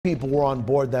People were on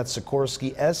board that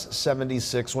Sikorsky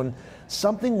S-76 when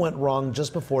something went wrong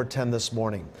just before 10 this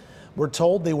morning. We're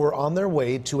told they were on their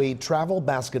way to a travel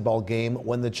basketball game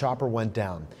when the chopper went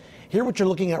down. Here, what you're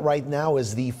looking at right now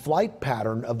is the flight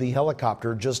pattern of the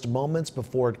helicopter just moments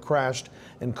before it crashed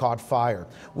and caught fire.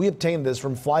 We obtained this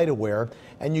from Flightaware,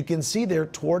 and you can see there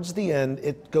towards the end,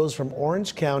 it goes from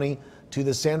Orange County to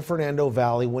the San Fernando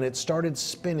Valley when it started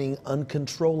spinning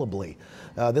uncontrollably.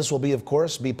 This will be, of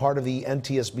course, be part of the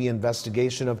NTSB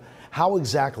investigation of how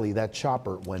exactly that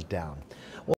chopper went down.